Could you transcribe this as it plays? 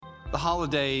The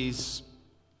holidays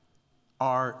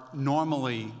are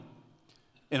normally,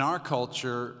 in our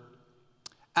culture,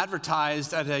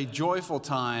 advertised at a joyful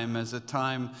time, as a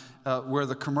time where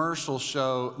the commercials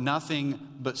show nothing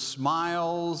but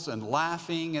smiles and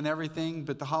laughing and everything.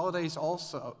 But the holidays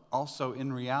also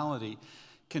in reality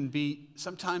can be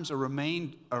sometimes a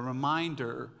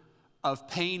reminder of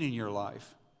pain in your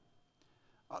life.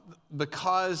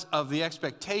 Because of the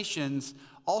expectations,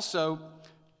 also,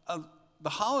 the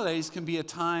holidays can be a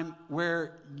time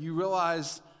where you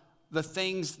realize the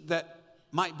things that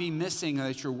might be missing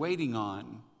that you're waiting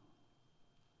on.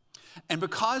 And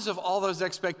because of all those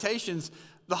expectations,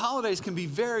 the holidays can be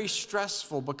very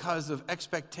stressful because of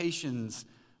expectations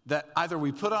that either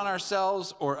we put on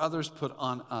ourselves or others put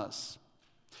on us.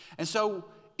 And so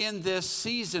in this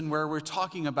season where we're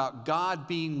talking about God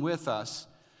being with us,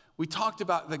 we talked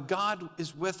about that God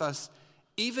is with us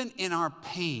even in our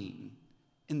pain,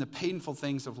 in the painful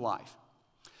things of life.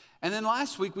 And then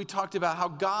last week we talked about how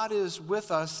God is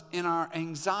with us in our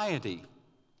anxiety.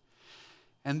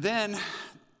 And then,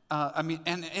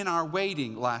 and in our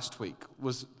waiting last week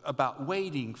was about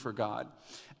waiting for God.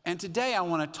 And today I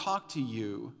want to talk to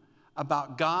you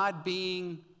about God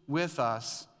being with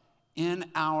us in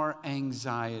our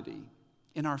anxiety,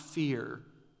 in our fear,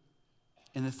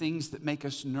 in the things that make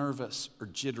us nervous or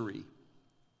jittery.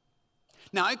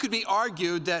 Now, it could be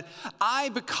argued that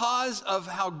because of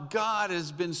how God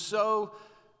has been so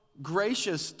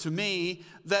gracious to me,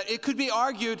 that it could be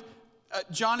argued,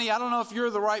 Johnny, I don't know if you're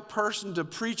the right person to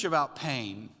preach about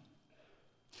pain.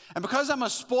 And because I'm a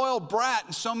spoiled brat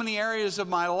in so many areas of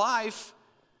my life,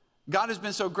 God has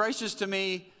been so gracious to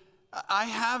me, I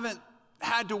haven't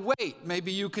had to wait.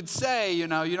 Maybe you could say, you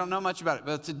don't know much about it.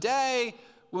 But today,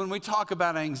 when we talk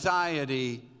about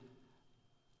anxiety,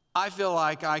 I feel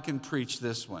like I can preach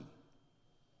this one.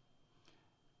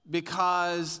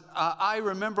 Because I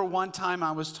remember one time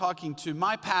I was talking to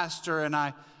my pastor, and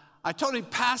I told him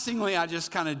passingly, I just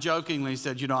kind of jokingly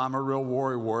said, I'm a real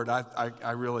worrywart.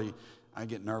 I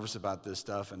get nervous about this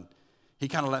stuff. And he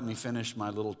kind of let me finish my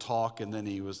little talk, and then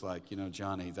he was like,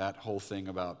 Johnny, that whole thing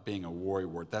about being a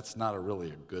worrywart, that's not really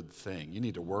a good thing. You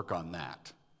need to work on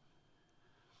that.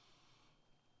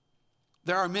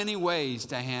 There are many ways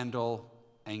to handle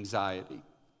anxiety.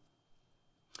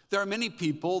 There are many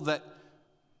people that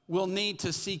will need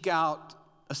to seek out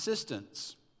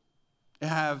assistance,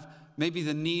 have maybe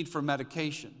the need for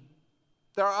medication.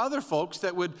 There are other folks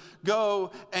that would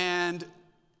go and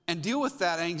deal with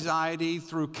that anxiety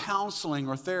through counseling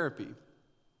or therapy.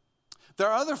 There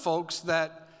are other folks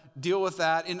that deal with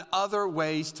that in other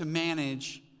ways to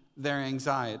manage their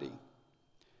anxiety.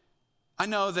 I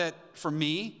know that for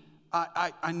me,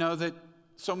 I know that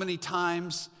so many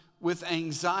times with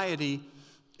anxiety,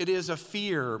 it is a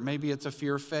fear. Maybe it's a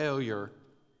fear of failure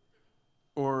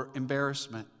or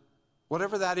embarrassment.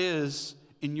 Whatever that is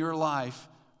in your life,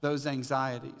 those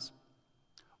anxieties.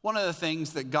 One of the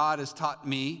things that God has taught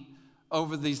me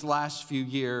over these last few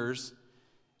years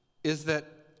is that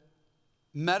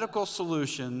medical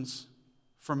solutions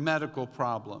for medical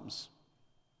problems.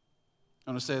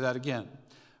 I'm going to say that again.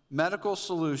 Medical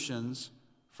solutions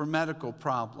for medical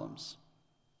problems.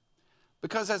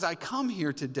 Because as I come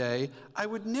here today, I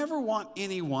would never want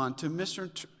anyone to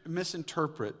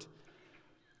misinterpret.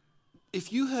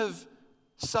 If you have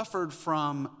suffered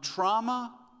from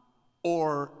trauma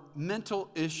or mental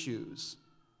issues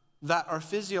that are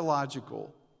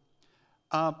physiological,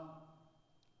 that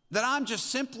I'm just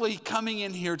simply coming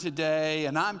in here today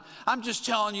and I'm just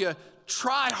telling you,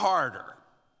 try harder,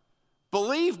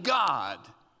 believe God,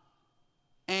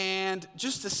 and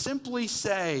just to simply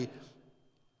say,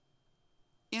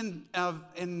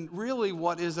 in really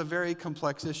what is a very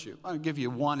complex issue. I'll give you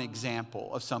one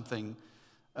example of something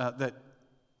that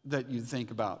you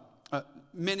think about.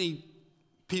 Many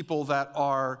people that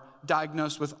are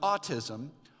diagnosed with autism,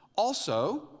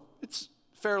 also, it's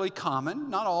fairly common,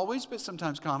 not always, but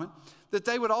sometimes common, that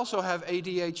they would also have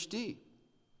ADHD.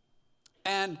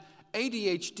 And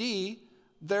ADHD,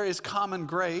 there is common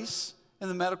grace in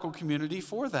the medical community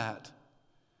for that.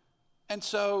 And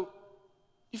so,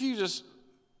 if you just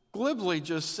glibly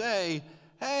just say,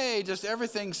 hey, just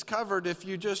everything's covered if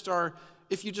you just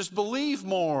believe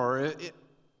more.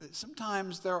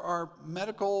 Sometimes there are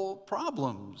medical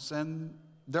problems and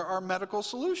there are medical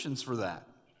solutions for that.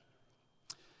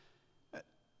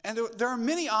 And there are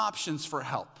many options for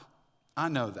help. I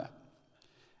know that.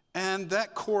 And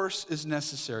that course is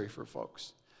necessary for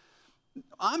folks.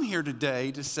 I'm here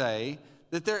today to say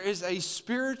that there is a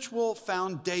spiritual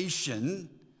foundation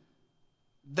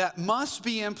that must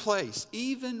be in place,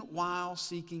 even while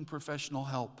seeking professional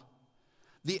help.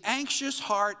 The anxious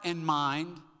heart and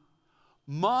mind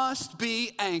must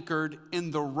be anchored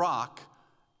in the rock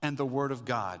and the Word of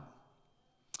God.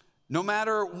 No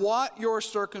matter what your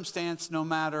circumstance, no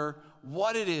matter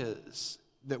what it is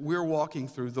that we're walking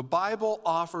through, the Bible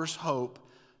offers hope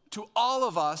to all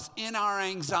of us in our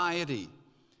anxiety.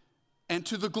 And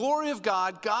to the glory of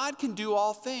God, God can do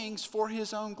all things for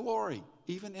his own glory,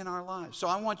 even in our lives. So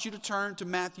I want you to turn to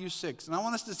Matthew 6, and I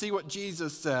want us to see what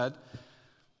Jesus said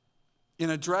in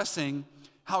addressing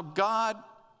how God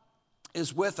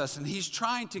is with us, and he's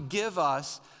trying to give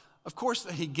us, of course,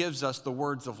 he gives us the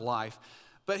words of life,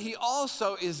 but he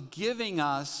also is giving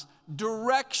us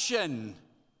direction.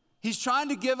 He's trying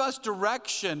to give us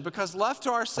direction because left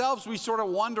to ourselves, we sort of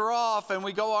wander off and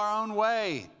we go our own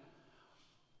way.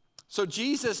 So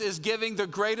Jesus is giving the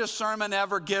greatest sermon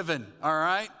ever given, all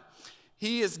right?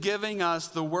 He is giving us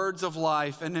the words of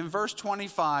life. And in verse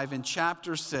 25 in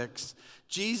chapter 6,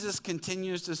 Jesus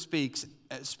continues to speak,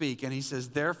 and he says,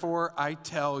 "Therefore I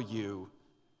tell you,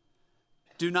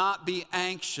 do not be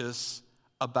anxious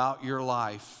about your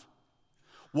life,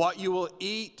 what you will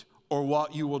eat or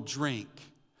what you will drink,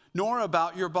 nor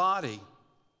about your body,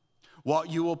 what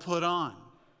you will put on.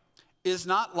 Is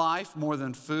not life more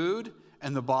than food,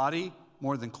 and the body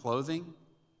more than clothing?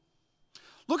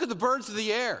 Look at the birds of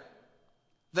the air.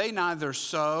 They neither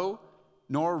sow,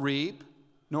 nor reap,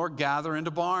 nor gather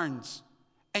into barns,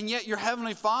 and yet your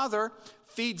heavenly Father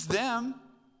feeds them.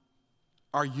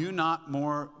 Are you not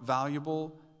more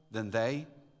valuable than they?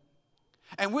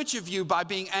 And which of you, by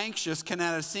being anxious, can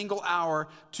add a single hour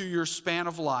to your span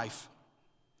of life?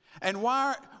 And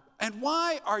why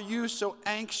are you so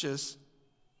anxious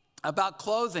about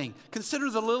clothing? Consider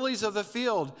the lilies of the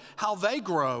field, how they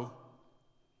grow.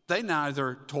 They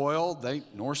neither toil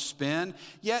nor spin.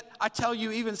 Yet I tell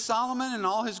you, even Solomon in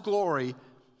all his glory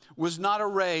was not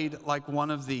arrayed like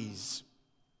one of these.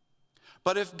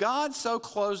 But if God so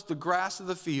clothes the grass of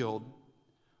the field,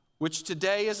 which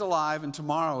today is alive and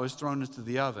tomorrow is thrown into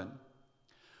the oven,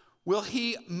 will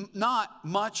he not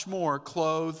much more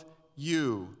clothe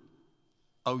you,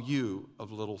 O you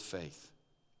of little faith?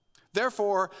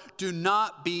 Therefore, do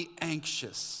not be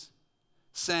anxious,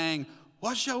 saying,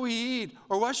 what shall we eat?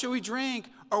 Or what shall we drink?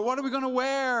 Or what are we going to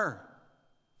wear?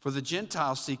 For the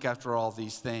Gentiles seek after all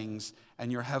these things,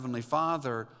 and your heavenly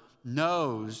Father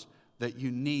knows that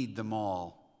you need them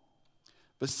all.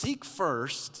 But seek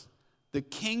first the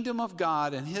kingdom of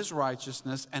God and his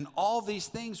righteousness, and all these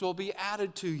things will be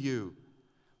added to you.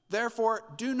 Therefore,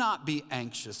 do not be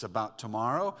anxious about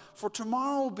tomorrow, for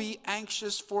tomorrow will be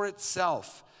anxious for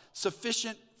itself.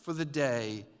 Sufficient for the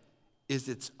day is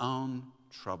its own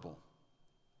trouble.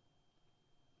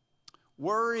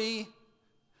 Worry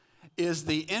is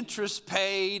the interest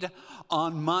paid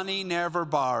on money never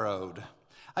borrowed.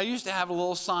 I used to have a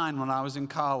little sign when I was in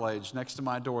college next to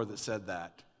my door that said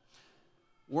that.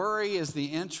 Worry is the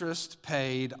interest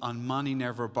paid on money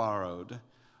never borrowed.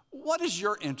 What does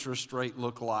your interest rate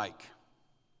look like?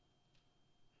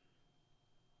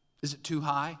 Is it too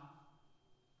high?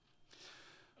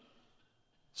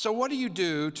 So what do you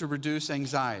do to reduce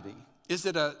anxiety? Is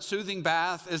it a soothing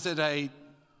bath? Is it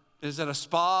a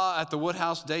spa at the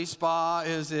Woodhouse Day Spa?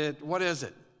 What is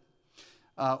it?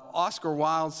 Oscar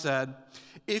Wilde said,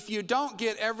 if you don't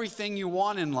get everything you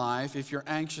want in life, if you're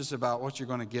anxious about what you're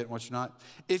going to get and what you're not,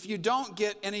 if you don't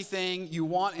get anything you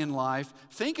want in life,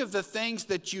 think of the things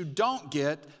that you don't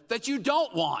get that you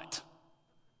don't want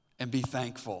and be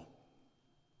thankful.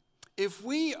 If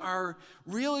we are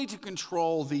really to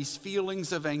control these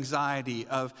feelings of anxiety,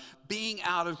 of being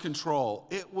out of control,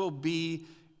 it will be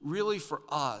really for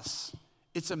us.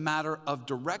 It's a matter of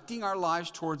directing our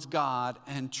lives towards God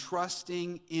and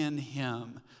trusting in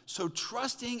him. So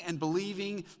trusting and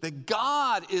believing that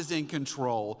God is in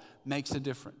control makes a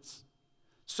difference.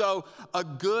 So a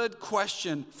good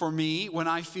question for me when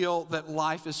I feel that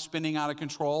life is spinning out of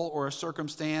control, or a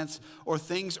circumstance, or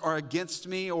things are against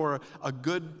me, or a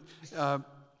good,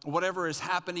 whatever is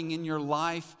happening in your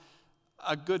life,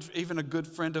 even a good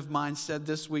friend of mine said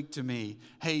this week to me,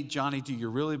 hey, Johnny, do you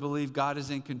really believe God is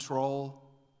in control?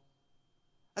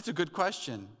 That's a good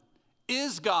question.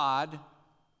 Is God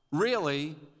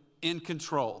really in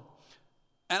control?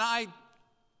 And I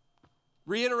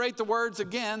reiterate the words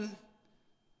again.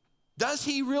 Does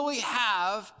he really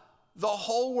have the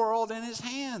whole world in his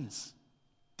hands?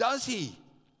 Does he?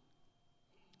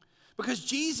 Because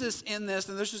Jesus in this,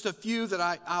 and there's just a few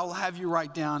that I'll have you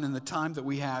write down in the time that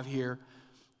we have here.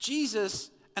 Jesus,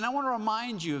 and I want to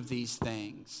remind you of these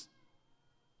things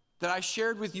that I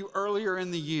shared with you earlier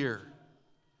in the year.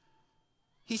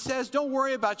 He says, don't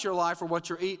worry about your life or what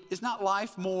you eat. Is not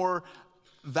life more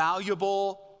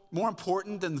valuable more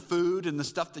important than the food and the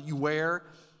stuff that you wear.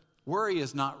 Worry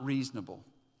is not reasonable.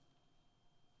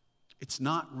 It's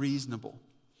not reasonable.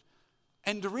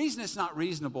 And the reason it's not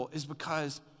reasonable is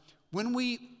because when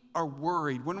we are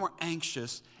worried, when we're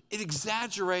anxious, it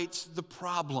exaggerates the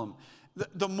problem.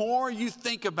 The more you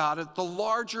think about it, the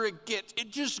larger it gets.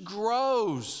 It just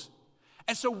grows.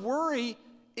 And so worry,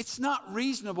 it's not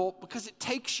reasonable because it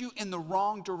takes you in the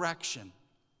wrong direction.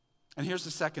 And here's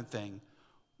the second thing.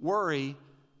 Worry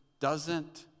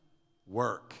doesn't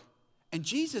work. And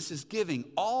Jesus is giving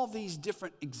all these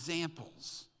different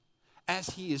examples as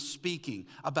he is speaking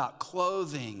about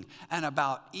clothing and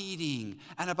about eating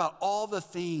and about all the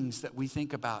things that we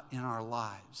think about in our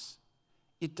lives.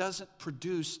 It doesn't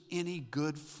produce any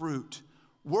good fruit.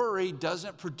 Worry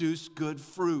doesn't produce good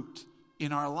fruit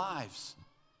in our lives.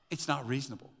 It's not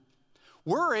reasonable.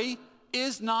 Worry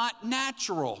is not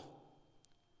natural.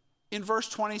 In verse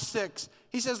 26,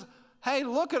 he says, hey,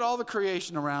 look at all the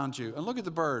creation around you and look at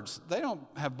the birds. They don't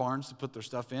have barns to put their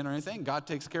stuff in or anything. God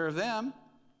takes care of them.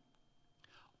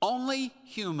 Only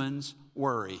humans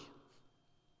worry.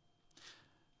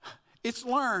 It's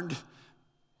learned,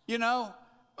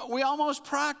 we almost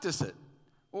practice it.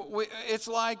 It's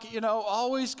like,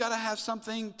 always got to have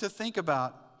something to think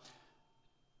about.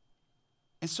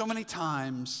 And so many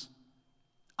times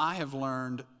I have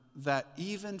learned that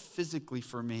even physically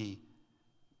for me,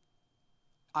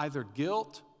 either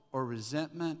guilt or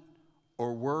resentment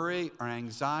or worry or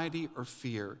anxiety or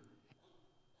fear,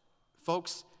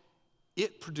 folks,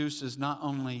 it does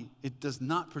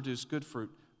not produce good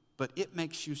fruit, but it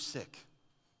makes you sick.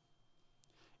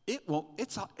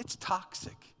 It's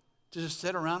toxic to just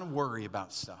sit around and worry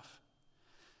about stuff.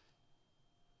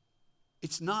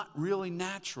 It's not really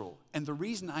natural. And the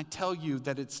reason I tell you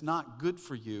that it's not good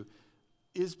for you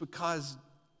is because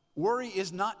worry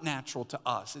is not natural to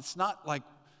us. It's not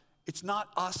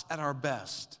us at our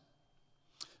best.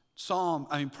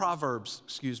 Proverbs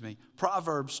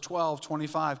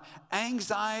 12:25.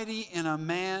 Anxiety in a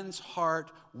man's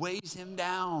heart weighs him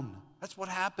down. That's what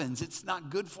happens. It's not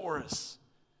good for us.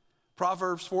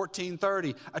 Proverbs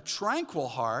 14:30. A tranquil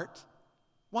heart,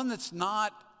 one that's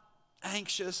not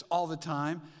anxious all the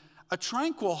time, a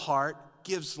tranquil heart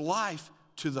gives life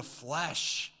to the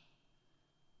flesh.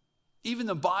 Even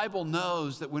the Bible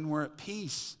knows that when we're at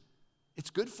peace, it's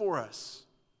good for us.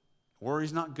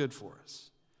 Worry's not good for us.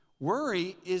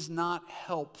 Worry is not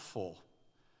helpful.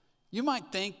 You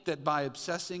might think that by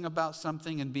obsessing about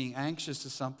something and being anxious to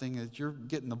something that you're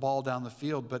getting the ball down the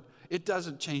field, but it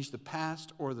doesn't change the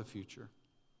past or the future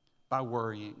by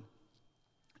worrying.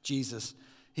 Jesus,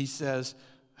 he says,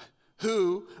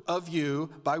 who of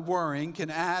you, by worrying, can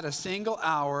add a single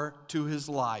hour to his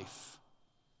life?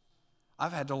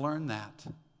 I've had to learn that.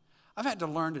 I've had to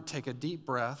learn to take a deep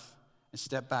breath and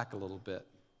step back a little bit.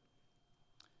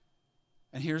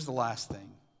 And here's the last thing.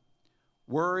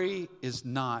 Worry is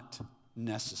not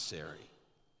necessary.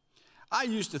 I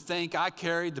used to think I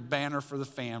carried the banner for the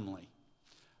family.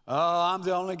 Oh, I'm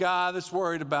the only guy that's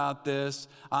worried about this.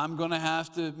 I'm going to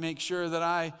have to make sure that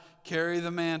I carry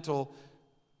the mantle.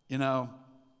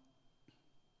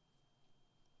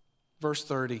 Verse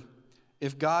 30,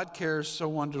 if God cares so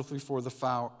wonderfully for the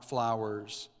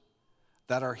flowers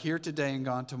that are here today and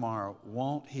gone tomorrow,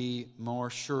 won't he more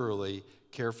surely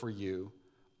care for you,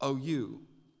 O you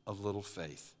of little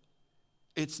faith?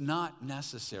 It's not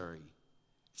necessary.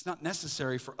 It's not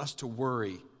necessary for us to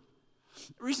worry.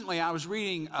 Recently, I was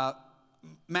reading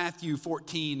Matthew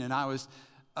 14, and I was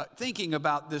thinking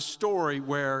about this story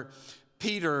where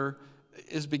Peter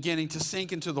is beginning to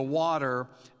sink into the water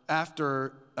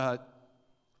after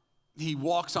he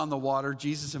walks on the water.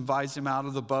 Jesus invites him out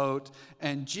of the boat,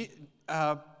 and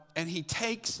he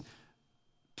takes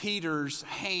Peter's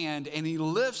hand and he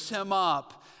lifts him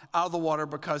up out of the water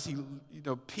because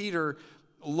Peter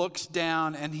looks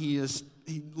down and he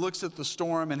looks at the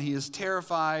storm and he is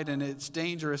terrified and it's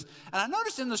dangerous. And I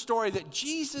noticed in the story that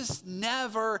Jesus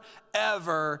never,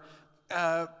 ever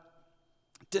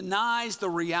denies the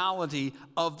reality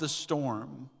of the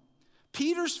storm.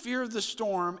 Peter's fear of the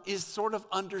storm is sort of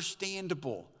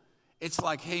understandable. It's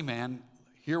like, hey man,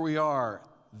 here we are.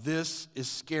 This is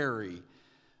scary.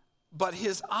 But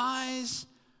his eyes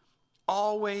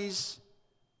always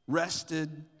rested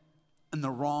in the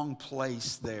wrong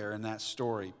place there in that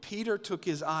story. Peter took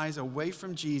his eyes away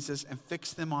from Jesus and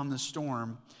fixed them on the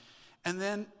storm. And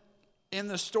then in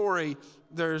the story,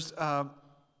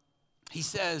 he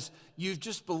says, you've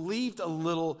just believed a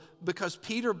little, because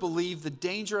Peter believed the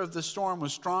danger of the storm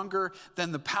was stronger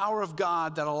than the power of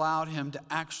God that allowed him to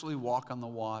actually walk on the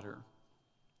water.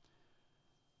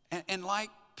 And like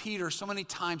Peter, so many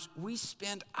times we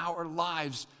spend our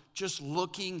lives just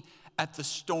looking at the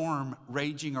storm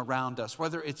raging around us,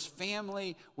 whether it's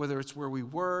family, whether it's where we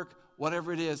work,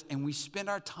 whatever it is, and we spend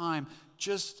our time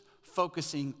just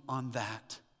focusing on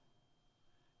that.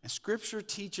 And Scripture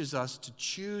teaches us to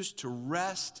choose to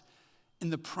rest in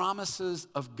the promises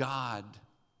of God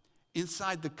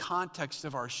inside the context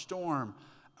of our storm,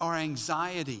 our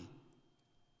anxiety.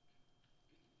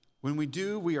 When we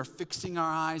do, we are fixing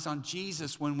our eyes on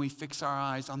Jesus when we fix our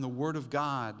eyes on the Word of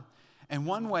God. And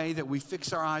one way that we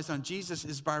fix our eyes on Jesus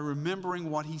is by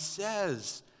remembering what He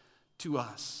says to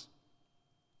us.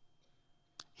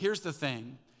 Here's the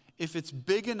thing. If it's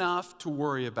big enough to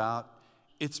worry about,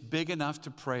 it's big enough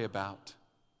to pray about.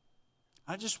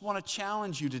 I just want to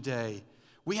challenge you today.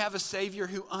 We have a Savior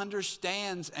who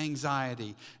understands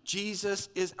anxiety. Jesus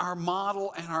is our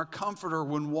model and our comforter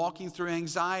when walking through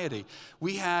anxiety.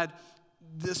 We had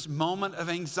this moment of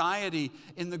anxiety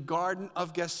in the Garden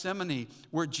of Gethsemane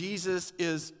where he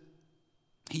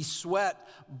sweat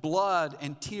blood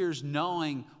and tears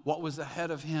knowing what was ahead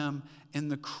of him in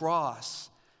the cross.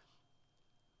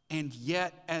 And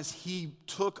yet, as he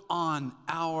took on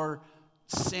our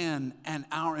sin and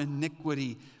our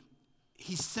iniquity,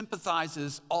 he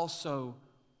sympathizes also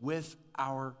with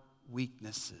our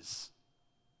weaknesses.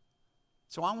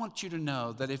 So I want you to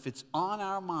know that if it's on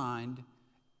our mind,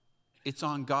 it's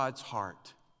on God's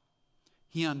heart.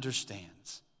 He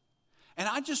understands. And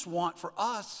I just want for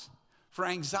us, for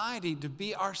anxiety to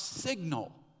be our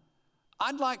signal.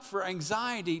 I'd like for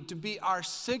anxiety to be our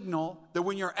signal that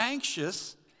when you're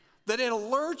anxious, that it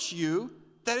alerts you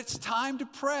that it's time to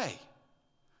pray.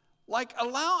 Like,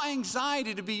 allow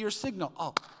anxiety to be your signal.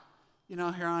 Oh,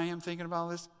 here I am thinking about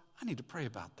this. I need to pray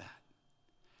about that.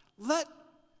 Let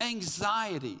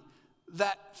anxiety,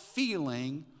 that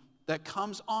feeling that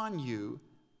comes on you,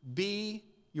 be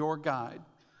your guide.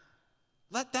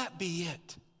 Let that be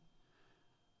it.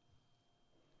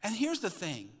 And here's the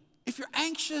thing. If you're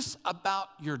anxious about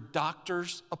your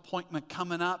doctor's appointment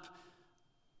coming up,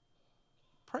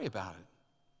 pray about it.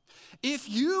 If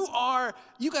you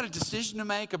got a decision to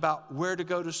make about where to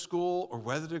go to school or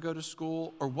whether to go to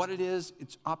school or what it is,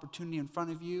 it's opportunity in front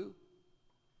of you,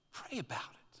 pray about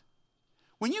it.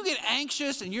 When you get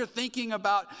anxious and you're thinking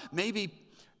about maybe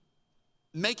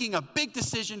making a big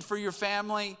decision for your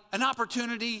family, an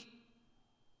opportunity,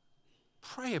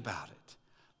 pray about it.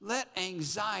 Let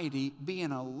anxiety be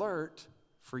an alert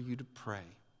for you to pray.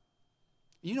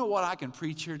 You know what I can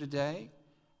preach here today?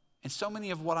 And so many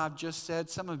of what I've just said,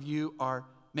 some of you are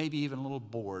maybe even a little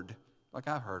bored. Like,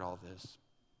 I've heard all this.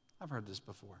 I've heard this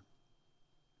before.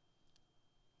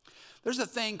 There's a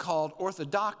thing called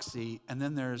orthodoxy, and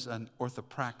then there's an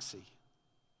orthopraxy.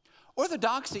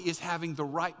 Orthodoxy is having the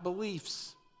right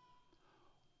beliefs.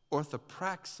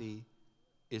 Orthopraxy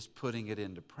is putting it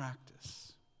into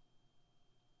practice.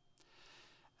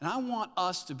 And I want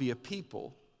us to be a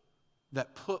people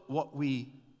that put what we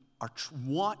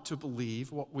want to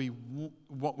believe, what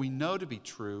we know to be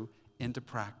true, into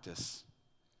practice.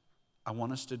 I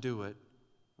want us to do it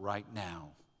right now.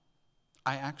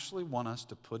 I actually want us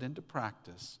to put into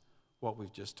practice what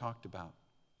we've just talked about.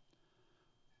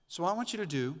 So what I want you to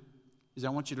do is I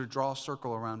want you to draw a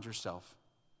circle around yourself.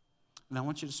 And I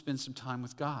want you to spend some time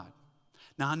with God.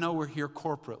 Now, I know we're here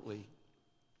corporately.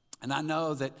 And I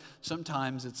know that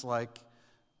sometimes it's like,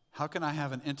 how can I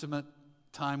have an intimate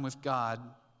time with God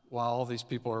while all these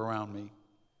people are around me?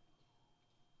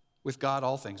 With God,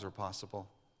 all things are possible.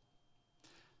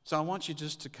 So I want you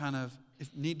just to kind of, if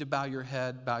you need to bow your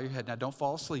head, bow your head. Now, don't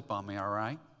fall asleep on me, all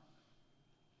right?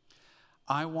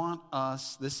 I want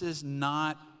us, this is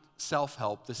not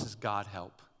self-help, this is God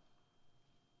help.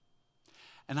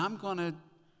 And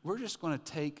we're just going to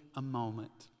take a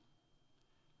moment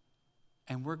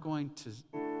and we're going to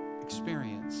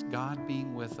experience God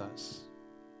being with us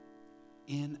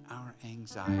in our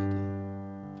anxiety.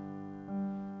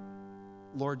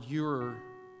 Lord, you're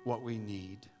what we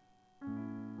need.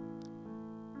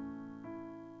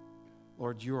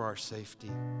 Lord, you're our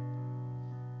safety.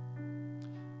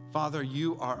 Father,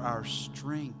 you are our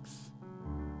strength.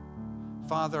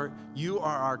 Father, you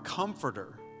are our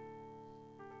comforter.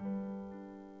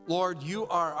 Lord, you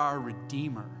are our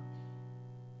redeemer.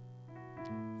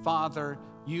 Father,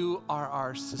 you are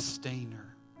our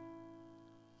sustainer.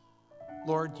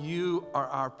 Lord, you are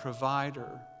our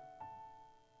provider.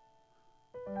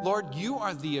 Lord, you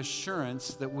are the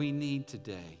assurance that we need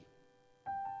today.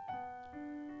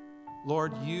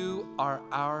 Lord, you are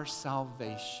our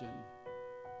salvation.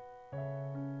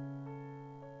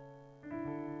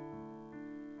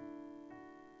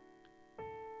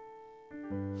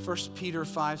 1 Peter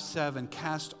 5:7,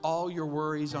 cast all your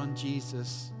worries on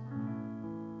Jesus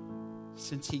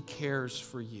since he cares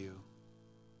for you.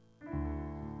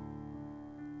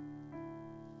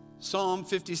 Psalm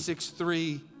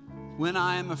 56:3, when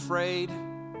I am afraid,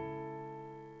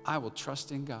 I will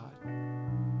trust in God.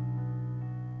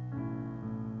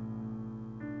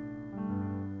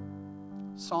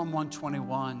 Psalm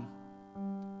 121,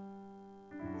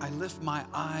 I lift my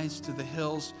eyes to the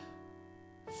hills.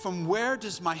 From where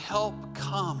does my help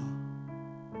come?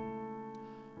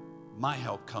 My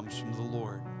help comes from the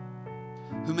Lord,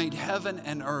 who made heaven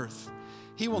and earth.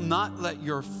 He will not let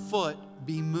your foot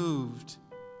be moved.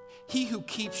 He who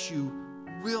keeps you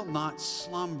will not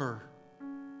slumber.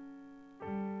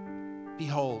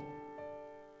 Behold,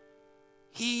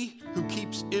 he who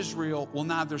keeps Israel will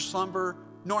neither slumber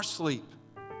nor sleep.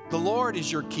 The Lord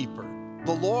is your keeper.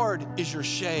 The Lord is your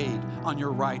shade on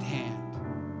your right hand.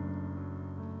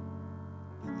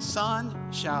 The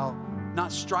sun shall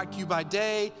not strike you by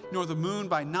day, nor the moon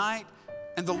by night,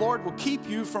 and the Lord will keep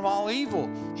you from all evil.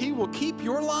 He will keep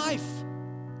your life.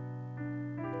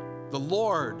 The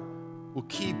Lord will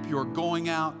keep your going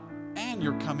out and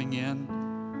your coming in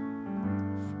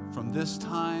from this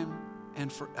time and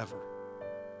forever.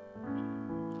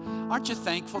 Aren't you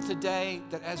thankful today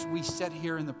that as we sit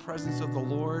here in the presence of the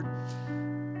Lord,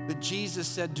 that Jesus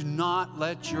said, do not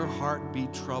let your heart be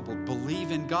troubled.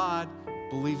 Believe in God,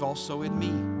 believe also in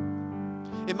me.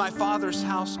 In my Father's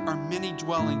house are many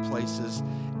dwelling places.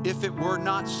 If it were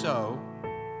not so,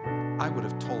 I would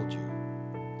have told you.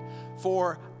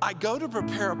 For I go to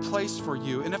prepare a place for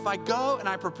you. And if I go and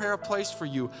I prepare a place for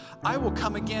you, I will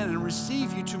come again and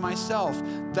receive you to myself,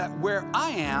 that where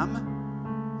I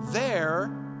am,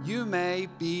 there you may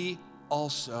be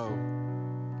also.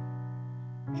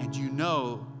 And you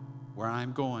know where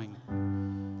I'm going.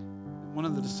 One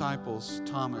of the disciples,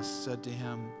 Thomas, said to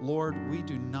him, Lord, we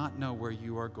do not know where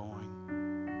you are going.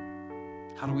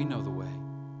 How do we know the way?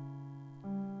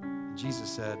 And Jesus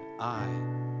said, I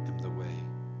am the way,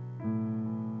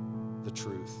 the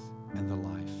truth, and the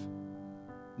life.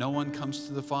 No one comes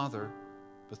to the Father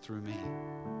but through me.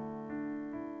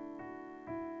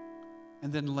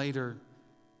 And then later,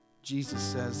 Jesus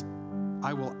says,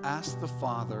 I will ask the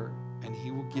Father, and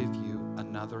he will give you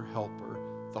another helper,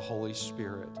 the Holy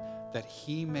Spirit, that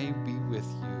he may be with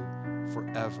you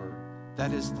forever.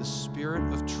 That is the Spirit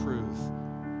of truth,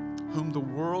 whom the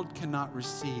world cannot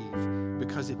receive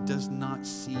because it does not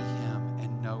see him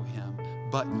and know him.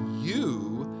 But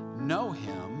you know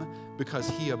him because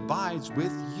he abides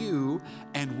with you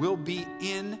and will be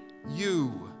in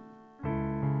you.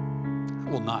 I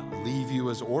will not leave you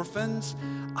as orphans.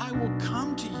 I will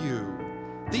come to you.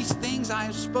 These things I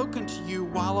have spoken to you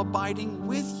while abiding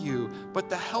with you. But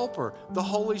the Helper, the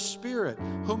Holy Spirit,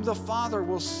 whom the Father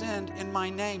will send in my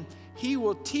name, he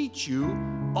will teach you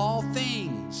all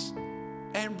things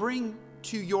and bring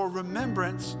to your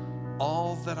remembrance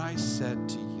all that I said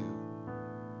to you.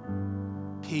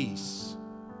 Peace.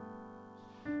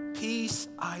 Peace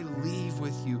I leave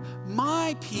with you.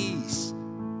 My peace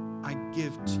I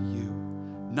give to you.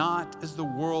 Not as the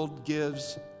world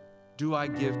gives, do I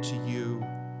give to you.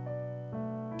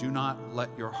 Do not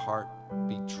let your heart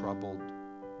be troubled,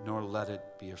 nor let it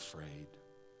be afraid.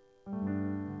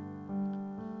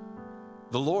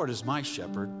 The Lord is my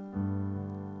shepherd.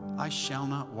 I shall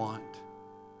not want.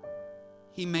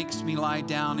 He makes me lie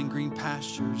down in green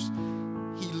pastures.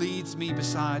 He leads me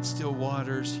beside still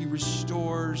waters. He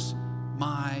restores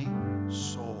my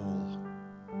soul.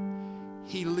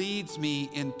 He leads me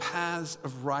in paths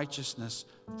of righteousness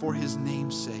for his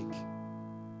name's sake.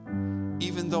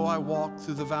 Even though I walk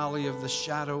through the valley of the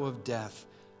shadow of death,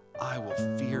 I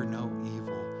will fear no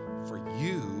evil, for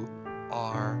you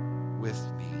are with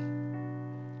me.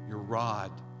 Your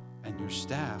rod and your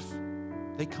staff,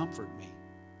 they comfort me.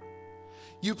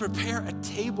 You prepare a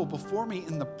table before me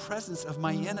in the presence of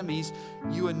my enemies.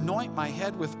 You anoint my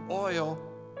head with oil.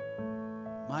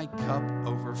 My cup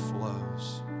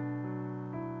overflows.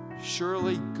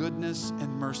 Surely goodness and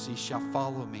mercy shall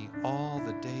follow me all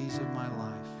the days of my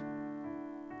life,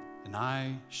 and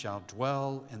I shall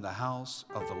dwell in the house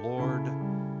of the Lord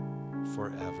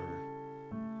forever.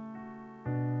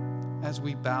 As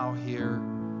we bow here,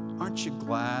 aren't you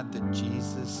glad that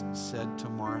Jesus said to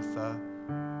Martha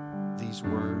these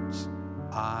words,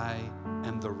 I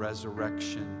am the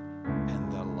resurrection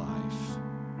and the life.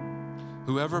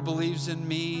 Whoever believes in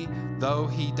me, though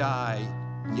he die,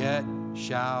 yet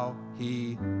shall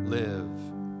he live.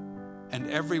 And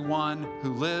everyone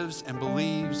who lives and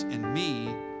believes in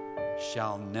me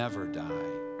shall never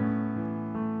die.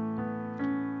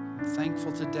 I'm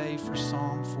thankful today for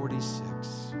Psalm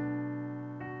 46.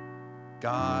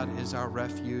 God is our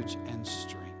refuge and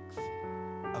strength,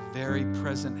 a very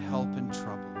present help in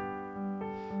trouble.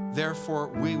 Therefore,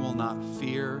 we will not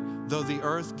fear, though the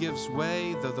earth gives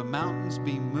way, though the mountains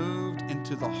be moved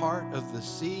into the heart of the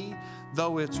sea,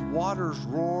 though its waters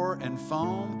roar and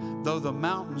foam, though the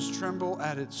mountains tremble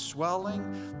at its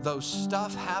swelling, though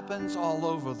stuff happens all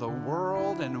over the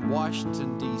world and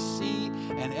Washington, D.C.,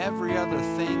 and every other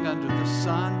thing under the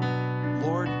sun,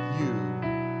 Lord, you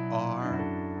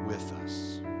are with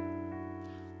us.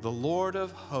 The Lord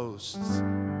of hosts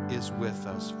is with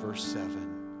us, verse 7.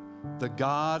 The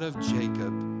God of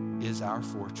Jacob is our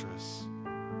fortress.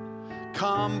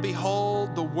 Come,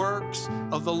 behold the works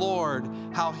of the Lord,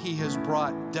 how he has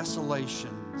brought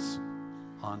desolations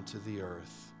onto the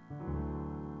earth.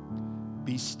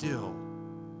 Be still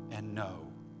and know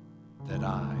that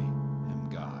I am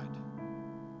God.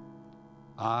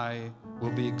 I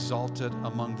will be exalted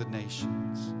among the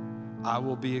nations. I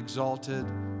will be exalted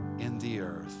in the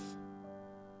earth.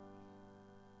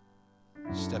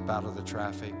 Step out of the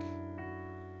traffic.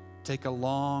 Take a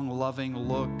long, loving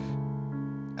look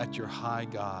at your high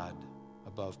God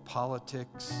above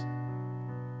politics,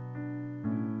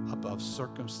 above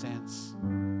circumstance,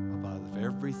 above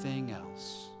everything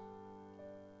else.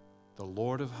 The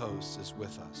Lord of hosts is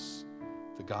with us.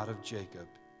 The God of Jacob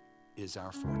is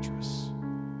our fortress.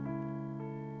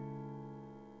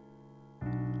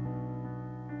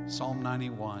 Psalm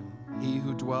 91, he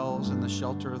who dwells in the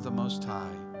shelter of the Most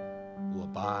High will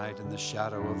abide in the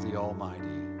shadow of the Almighty.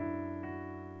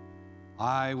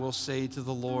 I will say to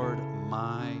the Lord,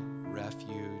 my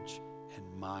refuge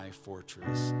and my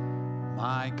fortress,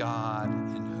 my God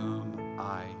in whom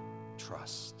I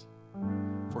trust.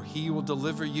 For he will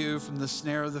deliver you from the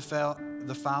snare of the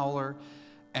fowler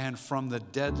and from the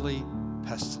deadly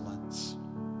pestilence.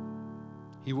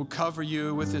 He will cover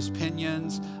you with his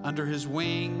pinions, under his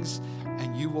wings,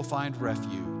 and you will find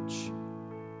refuge.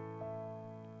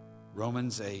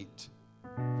 Romans 8,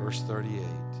 verse 38.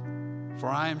 For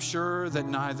I am sure that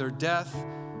neither death,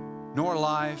 nor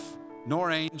life, nor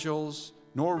angels,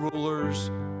 nor rulers,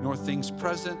 nor things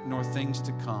present, nor things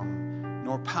to come,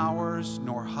 nor powers,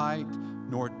 nor height,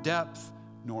 nor depth,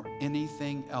 nor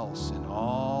anything else in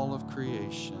all of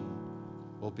creation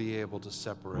will be able to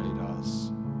separate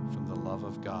us from the love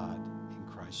of God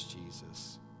in Christ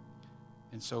Jesus.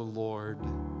 And so, Lord,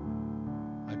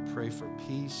 I pray for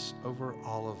peace over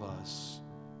all of us,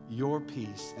 your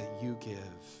peace that you give,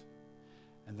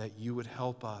 and that you would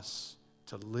help us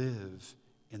to live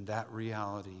in that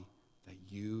reality that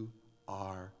you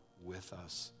are with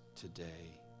us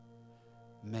today.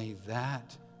 May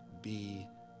that be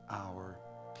our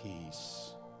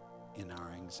peace in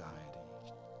our anxiety.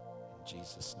 In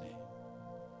Jesus' name.